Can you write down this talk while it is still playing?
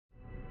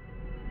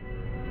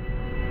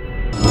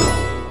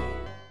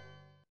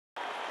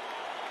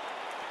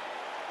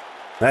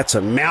That's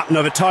a mountain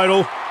of a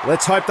total.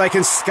 Let's hope they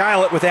can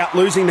scale it without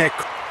losing their...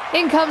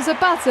 In comes a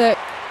batter.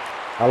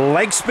 A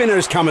leg spinner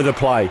has come into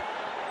play.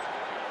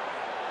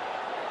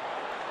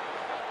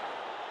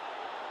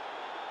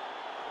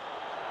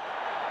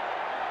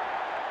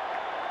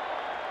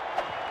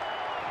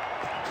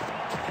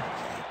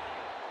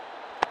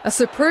 A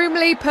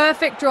supremely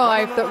perfect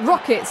drive that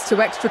rockets to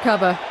extra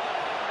cover.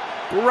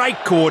 Great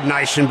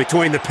coordination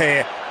between the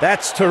pair.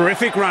 That's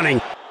terrific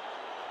running.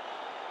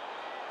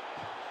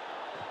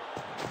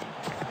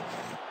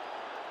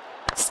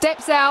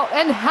 Steps out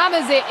and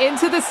hammers it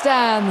into the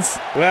stands.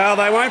 Well,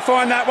 they won't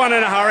find that one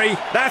in a hurry.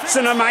 That's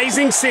an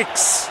amazing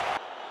 6.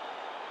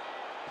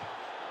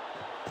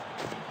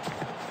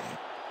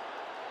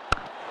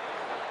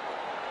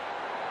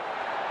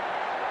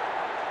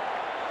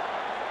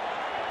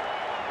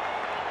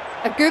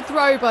 A good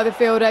throw by the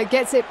fielder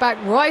gets it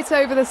back right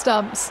over the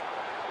stumps.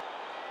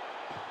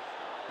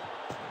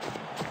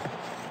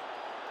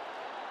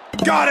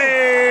 Got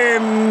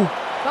him!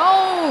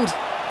 Gold!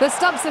 The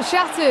stumps are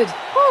shattered.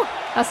 Whew,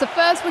 that's the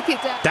first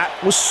wicket down. That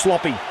was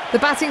sloppy. The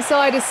batting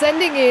side is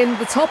sending in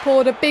the top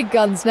order big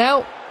guns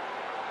now.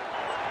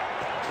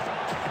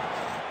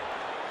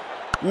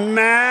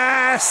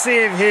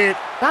 Massive hit.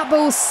 That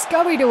ball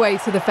scurried away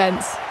to the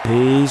fence.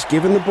 He's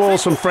given the ball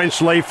some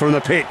French leave from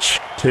the pitch.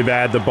 Too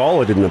bad the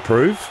bowler didn't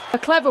approve. A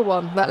clever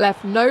one that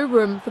left no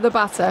room for the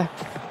batter.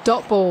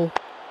 Dot ball.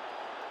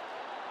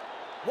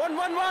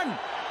 1-1-1.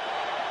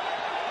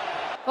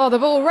 Oh, the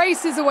ball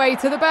races away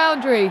to the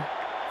boundary.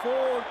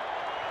 4.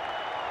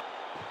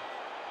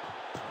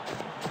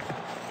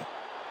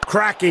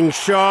 Cracking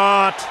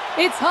shot.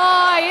 It's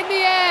high in the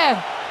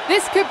air.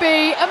 This could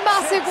be a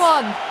massive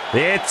one.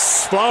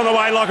 It's flown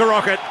away like a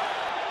rocket.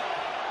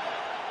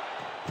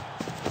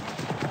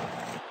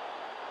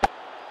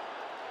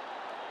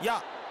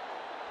 Yeah.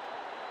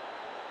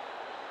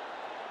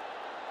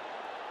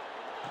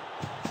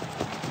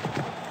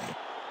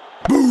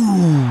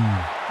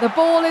 The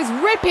ball is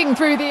ripping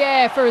through the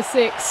air for a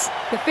 6.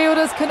 The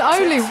fielders can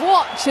only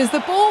watch as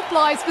the ball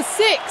flies for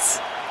 6.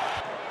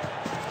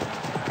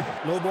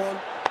 No ball.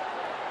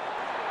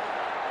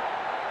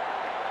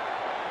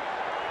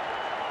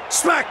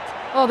 Smacked.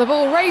 Oh, the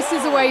ball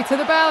races away to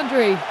the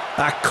boundary.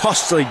 A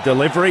costly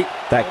delivery.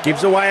 That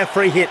gives away a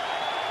free hit.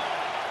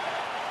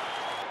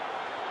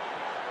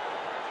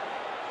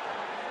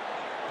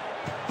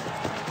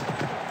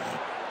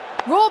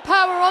 Raw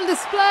power on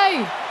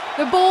display.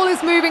 The ball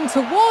is moving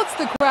towards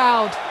the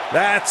crowd.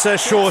 That's a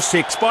sure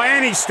 6 by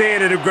any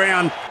standard of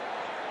ground.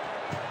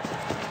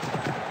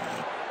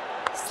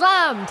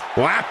 Slammed.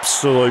 Oh,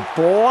 absolute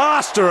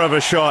blaster of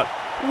a shot.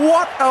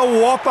 What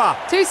a whopper.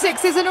 2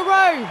 sixes in a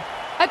row.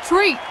 A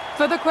treat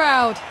for the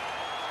crowd.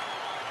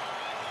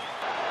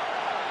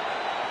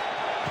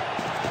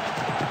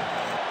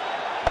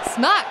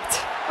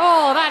 Smacked.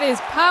 Oh, that is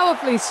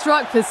powerfully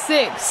struck for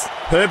 6.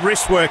 Herb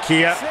wrist work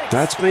here.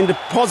 That's been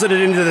deposited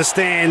into the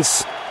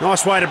stands.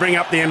 Nice way to bring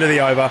up the end of the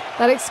over.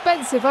 That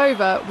expensive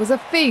over was a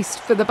feast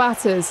for the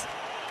batters.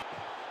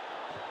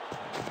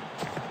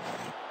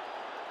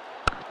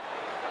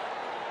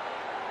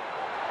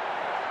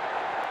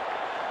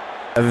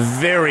 A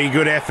very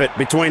good effort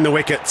between the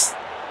wickets.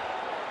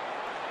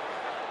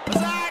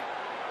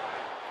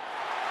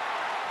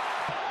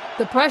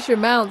 The pressure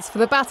mounts for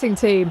the batting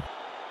team.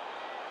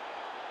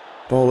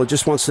 Bowler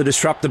just wants to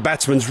disrupt the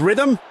batsman's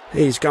rhythm.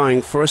 He's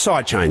going for a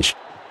side change.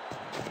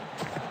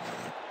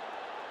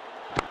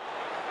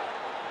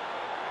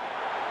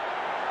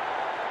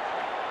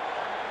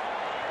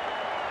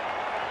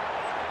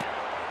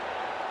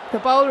 The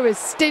bowler is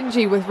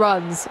stingy with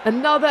runs.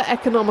 Another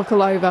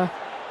economical over.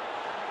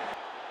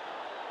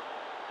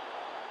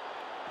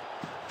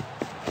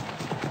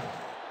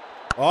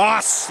 Oh,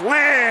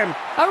 slam!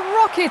 A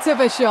rocket of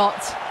a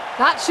shot.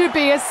 That should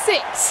be a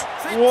 6.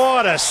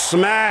 What a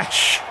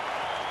smash!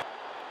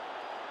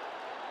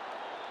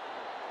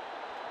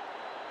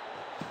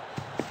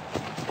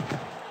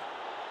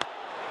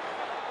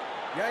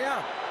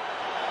 Yeah.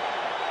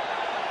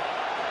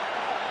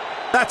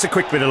 That's a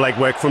quick bit of leg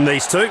work from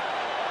these two.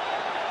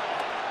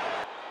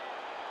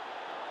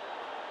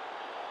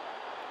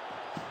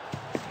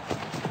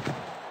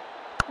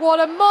 What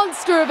a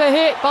monster of a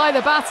hit by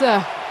the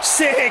batter.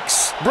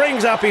 6!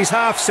 Brings up his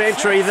half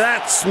century.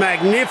 That's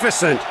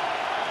magnificent.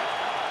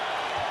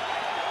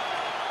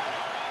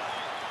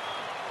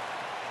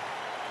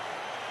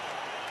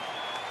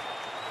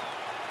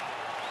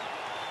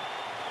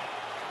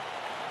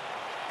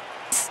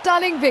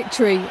 Stunning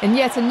victory and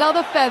yet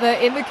another feather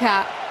in the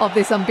cap of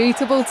this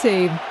unbeatable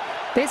team.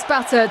 This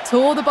batter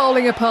tore the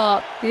bowling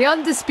apart, the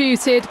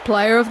undisputed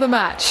player of the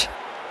match.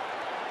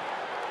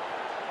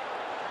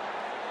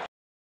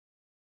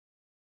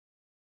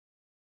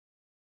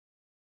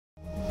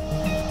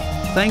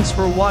 Thanks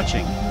for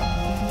watching.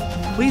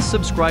 Please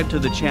subscribe to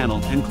the channel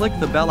and click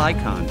the bell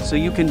icon so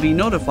you can be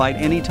notified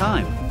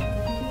anytime.